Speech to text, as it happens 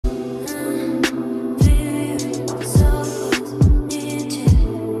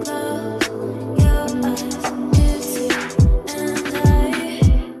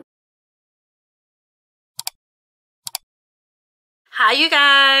you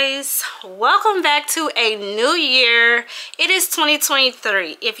guys, welcome back to a new year. It is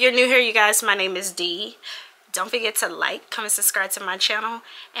 2023. If you're new here, you guys, my name is Dee. Don't forget to like, comment, subscribe to my channel,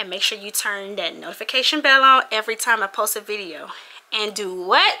 and make sure you turn that notification bell on every time I post a video. And do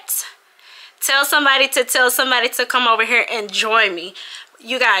what? Tell somebody to come over here and join me,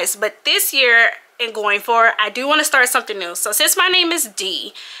 you guys. But this year and going forward, I do want to start something new. So since my name is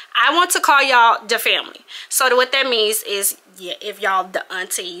Dee, I want to call y'all the family. So what that means is, yeah, if y'all the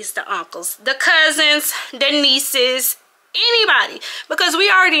aunties, the uncles, the cousins, the nieces, anybody, because we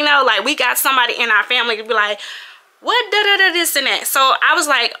already know, like, we got somebody in our family to be like, what this and that. So I was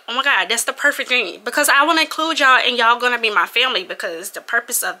like, oh my god, that's the perfect thing, because I want to include y'all, and y'all gonna be my family, because the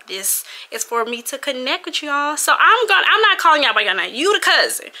purpose of this is for me to connect with y'all. So I'm not calling y'all by your name. You the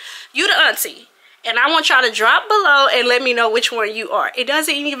cousin, you the auntie, and I want y'all to drop below and let me know which one you are. It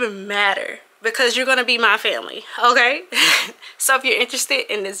doesn't even matter, because you're gonna be my family, okay? So if you're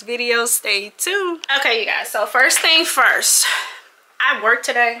interested in this video, stay tuned. Okay, you guys, so first thing first, I worked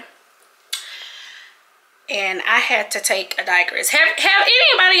today and I had to take a digress. Have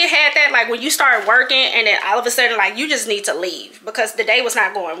anybody had that, like, when you start working and then all of a sudden, like, you just need to leave because the day was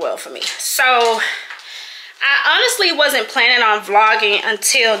not going well for me? So I honestly wasn't planning on vlogging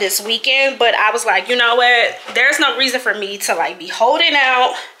until this weekend, but I was like, you know what, there's no reason for me to, like, be holding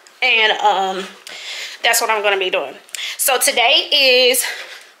out, and that's what I'm gonna be doing. So today is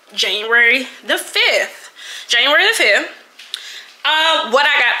January the 5th. January the 5th. What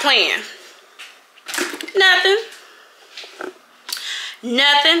I got planned? Nothing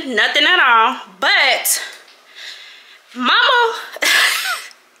at all. But mama,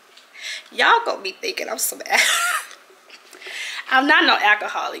 y'all gonna be thinking I'm so bad. I'm not no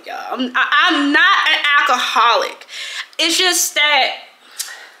alcoholic, y'all. I'm not an alcoholic. It's just that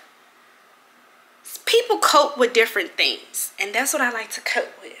people cope with different things, and that's what I like to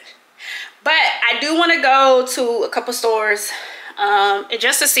cope with. But I do want to go to a couple stores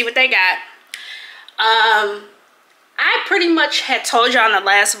just to see what they got. I pretty much had told y'all in the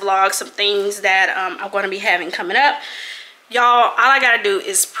last vlog some things that I'm going to be having coming up. Y'all, all I gotta do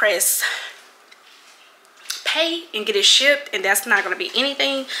is press pay and get it shipped, and that's not going to be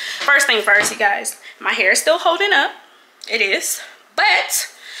anything. First thing first, you guys, my hair is still holding up. It is,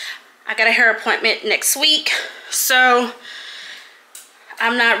 but I got a hair appointment next week, so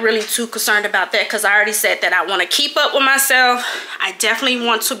I'm not really too concerned about that, because I already said that I want to keep up with myself. I definitely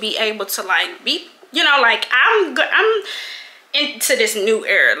want to be able to, like, be, you know, like, I'm into this new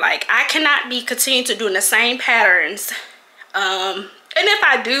era. Like, I cannot be continuing to doing the same patterns, and if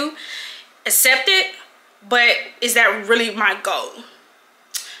I do, accept it, but is that really my goal?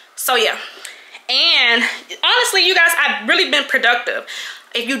 So yeah. And honestly, you guys, I've really been productive.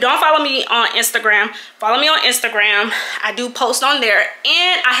 If you don't follow me on Instagram, follow me on Instagram. I do post on there,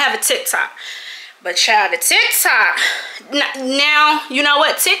 and I have a TikTok. But child, the TikTok, now, you know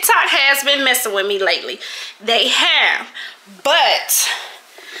what? TikTok has been messing with me lately. They have. But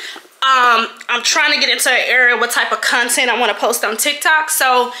I'm trying to get into an area what type of content I want to post on TikTok.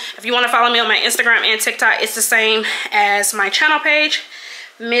 So if you want to follow me on my Instagram and TikTok, it's the same as my channel page,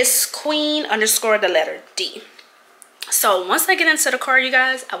 Miss Queen _ the letter D. So once I get into the car, you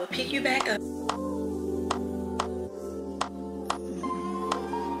guys, I will pick you back up.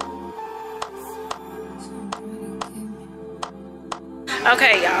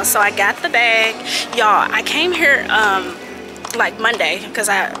 Okay, y'all, so I got the bag. Y'all, I came here like Monday because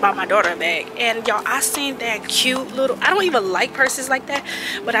I bought my daughter a bag, and y'all, I seen that cute little, I don't even like purses like that,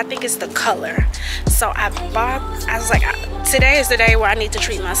 but I think it's the color. So I was like, today is the day where I need to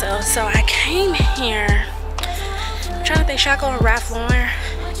treat myself. So I came here trying to think, should I go to Ralph Lauren?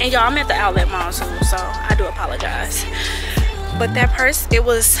 And y'all, I'm at the outlet mall soon, so I do apologize. But that purse, it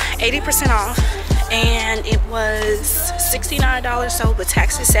was 80% off, and it was $69, so with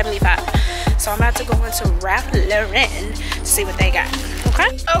taxes $75. So I'm about to go into Ralph Lauren to see what they got.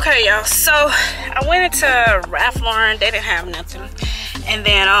 Okay, y'all, so I went into Ralph Lauren. They didn't have nothing. And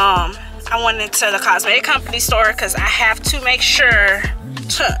then I went into the cosmetic company store, because I have to make sure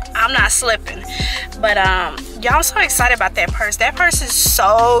I'm not slipping. But y'all, I'm so excited about that purse. That purse is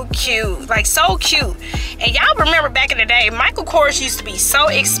so cute, like, so cute. And y'all remember back in the day, Michael Kors used to be so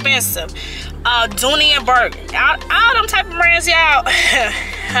expensive. Dooney and Burton, all them type of brands, y'all.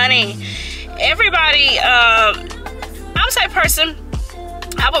 Honey, everybody, I'm the type of person,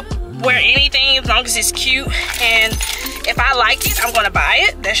 I would wear anything as long as it's cute, and if I like it, I'm gonna buy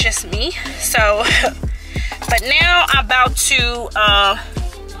it. That's just me. So but now I'm about to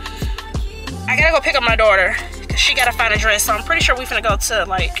I gotta go pick up my daughter because she gotta find a dress. So I'm pretty sure we're gonna go to,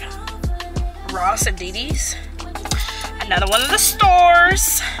 like, Ross and Didi's. another one of the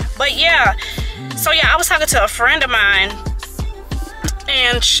stores. But yeah, so yeah, I was talking to a friend of mine,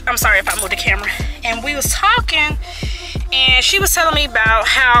 and I'm sorry if I moved the camera, and we was talking, and she was telling me about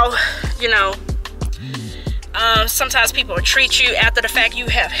how, you know, sometimes people will treat you after the fact you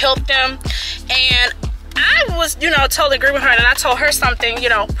have helped them. And I was, you know, totally agree with her, and I told her something, you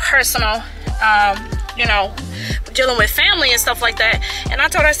know, personal, you know, dealing with family and stuff like that. And I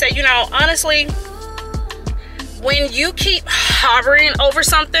told her, I said, you know, honestly, when you keep hovering over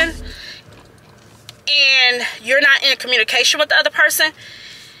something and you're not in communication with the other person,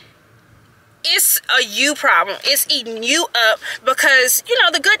 it's a you problem. It's eating you up, because, you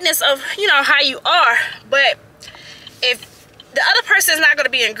know, the goodness of, you know, how you are. But if the other person is not going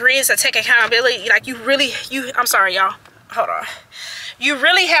to be in agreement to take accountability, like I'm sorry, y'all. Hold on. You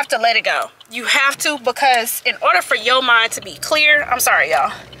really have to let it go. You have to, because in order for your mind to be clear, I'm sorry,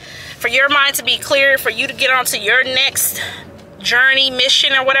 y'all. For your mind to be clear, for you to get on to your next journey,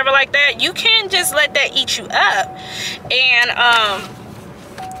 mission, or whatever like that, you can't just let that eat you up. And,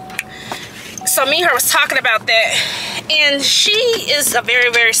 so me and her was talking about that, and she is a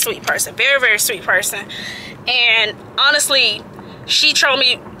very, very sweet person. Very, very sweet person. And honestly, she showed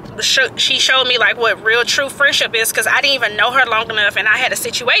me like what real true friendship is, because I didn't even know her long enough, and I had a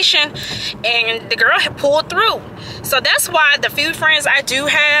situation and the girl had pulled through. So that's why the few friends I do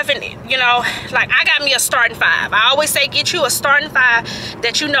have, and you know, like I got me a starting 5. I always say get you a starting 5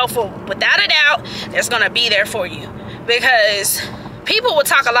 that you know for without a doubt that's gonna be there for you, because people will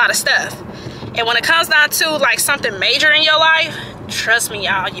talk a lot of stuff, and when it comes down to like something major in your life, trust me,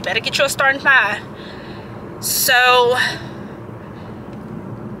 y'all, you better get you a starting 5. So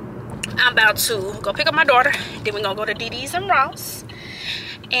I'm about to go pick up my daughter, then we're gonna go to DD's and Ross.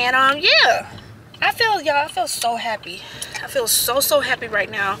 And yeah, I feel so happy. I feel so happy right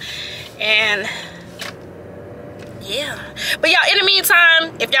now. And yeah, but y'all, in the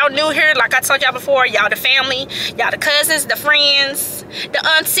meantime, if y'all new here, like I told y'all before, y'all the family, y'all the cousins, the friends, the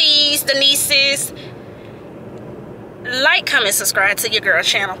aunties, the nieces, like, comment, subscribe to your girl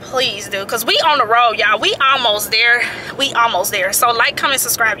channel, please do, because we on the road, y'all. We almost there. So like, comment,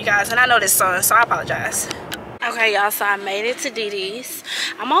 subscribe, you guys. And I know this song, so I apologize. Okay, y'all, so I made it to DD's.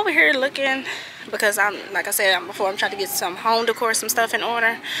 I'm over here looking, because I'm, like I said before, I'm trying to get some home decor, some stuff in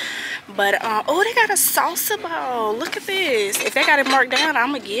order. But oh, they got a salsa bowl. Look at this. If they got it marked down,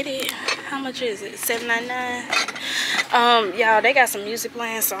 I'm gonna get it. How much is it? $7.99. Y'all, they got some music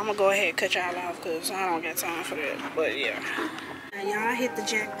playing, so I'm gonna go ahead and cut y'all off, because I don't got time for that. But yeah, now y'all hit the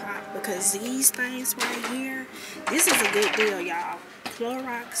jackpot, because these things right here, this is a good deal, y'all.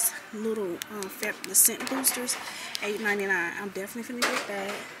 Clorox little the scent boosters, $8.99. I'm definitely finna get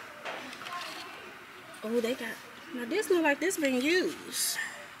that. Oh, they got, now this look like this been used.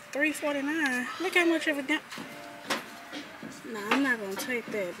 $3.49. Look how much of a damn. Nah, I'm not gonna take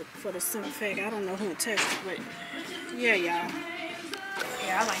that, but for the simple fact I don't know who touched it. But yeah, y'all.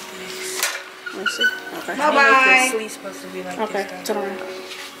 Yeah, I like this. Let's see. Okay. Bye bye. This supposed to be like okay. This. Turn around.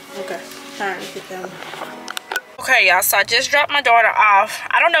 Okay. Turn. Get them. Okay, y'all. So I just dropped my daughter off.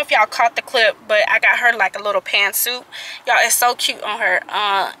 I don't know if y'all caught the clip, but I got her like a little pantsuit. Y'all, it's so cute on her.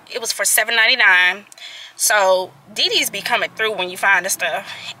 It was for $7.99. So DD's be coming through when you find the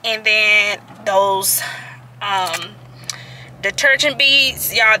stuff. And then those detergent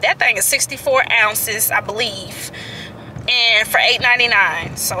beads, y'all, that thing is 64 ounces, I believe, and for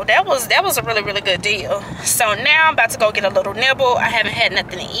 $8.99. So that was a really good deal. So now I'm about to go get a little nibble. I haven't had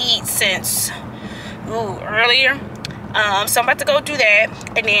nothing to eat since earlier. So I'm about to go do that,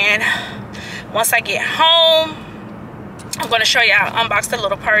 and then once I get home, I'm going to show y'all, unbox the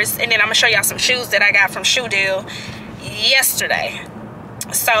little purse, and then I'm going to show y'all some shoes that I got from Shoe Deal yesterday.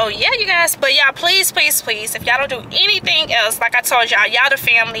 So yeah, you guys, but y'all, please, if y'all don't do anything else, like I told y'all, y'all the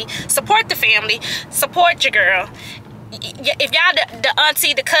family, support the family, support your girl. If y'all the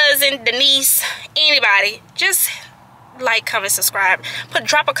auntie, the cousin, the niece, anybody, just like, comment, subscribe,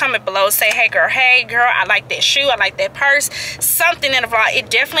 drop a comment below, say hey girl, I like that shoe, I like that purse, something in the vlog. It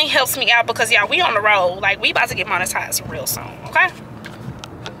definitely helps me out, because y'all, we on the road, like we about to get monetized real soon. Okay,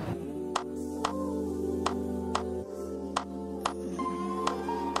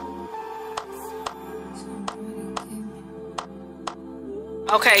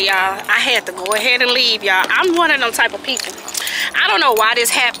 okay, y'all, I had to go ahead and leave, y'all. I'm one of them type of people, I don't know why this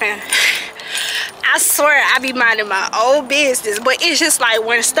happened. I swear I be minding my own business, but it's just like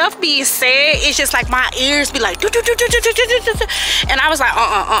when stuff being said, it's just like my ears be like, and I was like,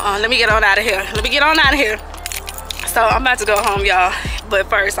 let me get on out of here. So I'm about to go home, y'all. But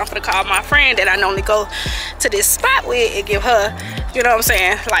first, I'm gonna call my friend that I normally go to this spot with and give her, you know what I'm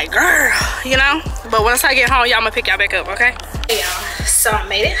saying, like, girl, you know, But once I get home, y'all, I'm gonna pick y'all back up, okay? Hey y'all, so I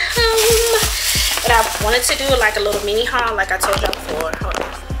made it home. But I wanted to do like a little mini haul, like I told y'all before,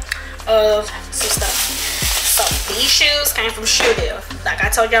 of some stuff. So these shoes came from Shoedale. Like I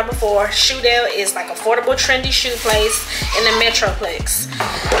told y'all before, Shoedale is like affordable, trendy shoe place in the Metroplex.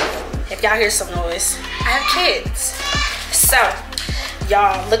 If y'all hear some noise, I have kids. So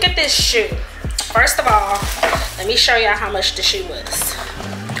y'all, look at this shoe. First of all, let me show y'all how much the shoe was.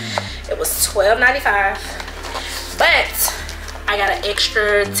 It was $12.95, but I got an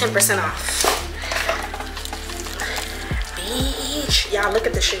extra 10% off. Beach, y'all, look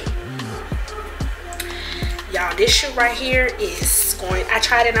at the shoe. Y'all, this shoe right here is going, I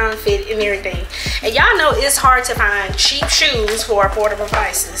tried it on, fit and everything. And y'all know it's hard to find cheap shoes for affordable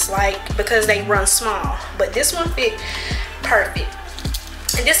prices, like, because they run small. But this one fit perfect.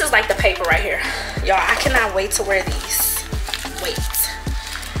 And this is like the paper right here. Y'all, I cannot wait to wear these. Wait.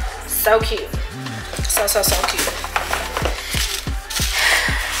 So cute. So cute.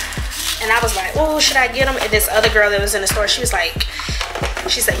 And I was like, oh, should I get them? And this other girl that was in the store, she was like,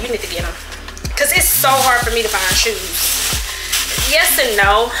 she said, you need to get them. Because it's so hard for me to find shoes. Yes and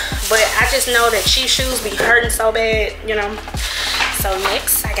no, but I just know that cheap shoes be hurting so bad, you know. So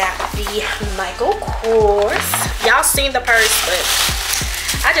next, I got the Michael Kors. Y'all seen the purse, but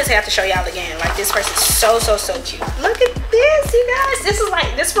I just have to show y'all again. Like, this purse is so cute. Look at this, you guys. This is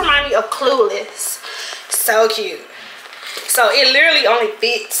like, this reminds me of Clueless. So cute. So it literally only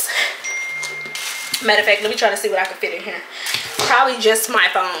fits. Matter of fact, let me try to see what I can fit in here. Probably just my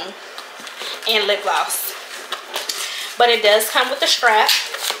phone and lip gloss. But it does come with a strap.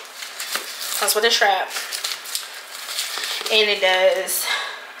 Comes with a strap. And it does,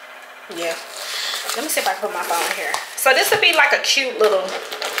 yeah. Let me see if I can put my phone in here. So this would be like a cute little,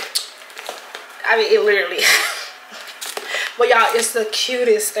 I mean, it literally, but y'all, it's the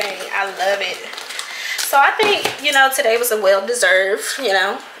cutest thing. I love it. So I think, you know, today was a well-deserved, you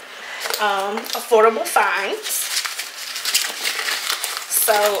know, affordable finds.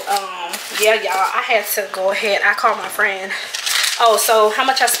 So, yeah, y'all, I had to go ahead. I called my friend. Oh, so how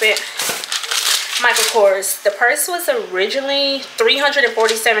much I spent? Michael Kors. The purse was originally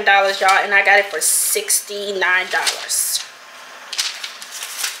 $347, y'all, and I got it for $69.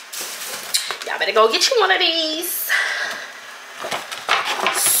 Y'all better go get you one of these.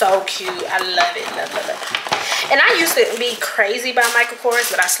 So cute. I love it. Love it. And I used to be crazy about Michael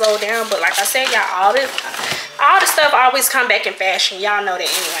Kors, but I slowed down. But like I said, y'all, all the stuff always come back in fashion. Y'all know that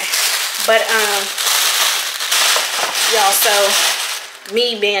anyway. But y'all, so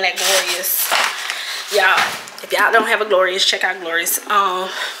me being at Glorious, y'all, if y'all don't have a Glorious, check out Glorious.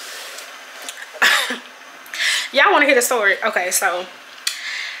 Y'all want to hear the story? Okay, so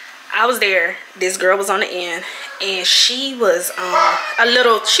I was there. This girl was on the end, and she was a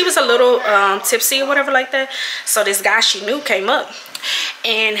little tipsy or whatever like that. So this guy she knew came up,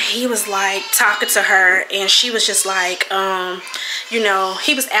 and he was like talking to her, and she was just like, you know,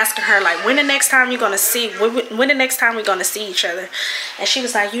 he was asking her like, when the next time we're gonna see each other? And she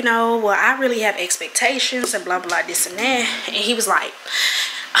was like, you know, well, I really have expectations and blah blah this and that. And he was like,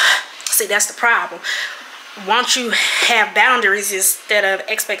 see, that's the problem. Won't you have boundaries instead of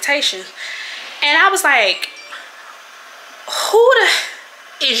expectations? And I was like, who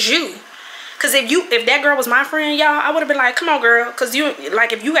the is you? Because if that girl was my friend, y'all, I would have been like, come on, girl. Because you,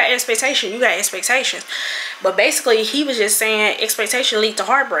 like, if you got expectations, you got expectations. But basically, he was just saying expectation lead to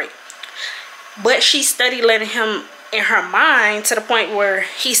heartbreak. But she studied letting him in her mind to the point where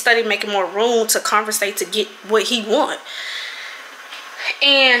he studied making more room to conversate to get what he want.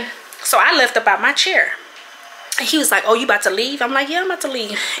 And so I left up out my chair. And he was like, oh, you about to leave? I'm like, yeah, I'm about to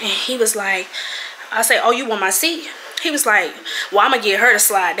leave. And he was like, I said, oh, you want my seat? He was like, well, I'm going to get her to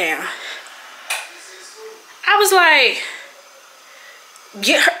slide down. I was like,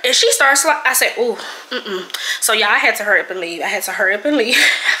 get her. And she started sliding. I said, ooh, So, y'all, I had to hurry up and leave. I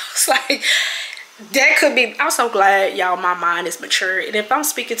was like, that could be. I'm so glad, y'all, my mind is mature. And if I'm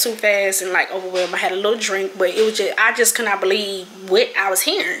speaking too fast and, like, overwhelmed, I had a little drink. But it was just, I just could not believe what I was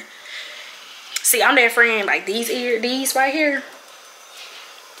hearing. See, I'm that friend, like these right here,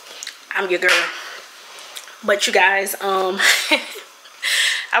 I'm your girl. But you guys, I'm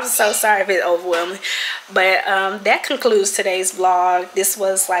so sorry if it's overwhelming. But that concludes today's vlog. This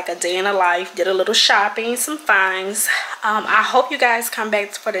was like a day in the life. Did a little shopping, some finds. I hope you guys come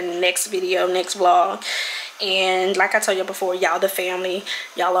back for the next video, next vlog. And like I told you before, y'all the family.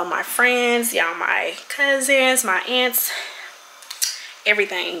 Y'all are my friends. Y'all my cousins, my aunts,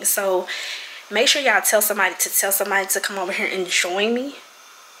 everything. So make sure y'all tell somebody to come over here and join me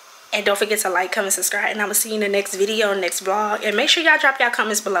And don't forget to like, comment, subscribe, and I'm gonna see you in the next video, next vlog. And make sure y'all drop y'all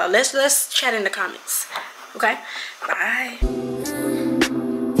comments below. Let's chat in the comments. Okay, bye.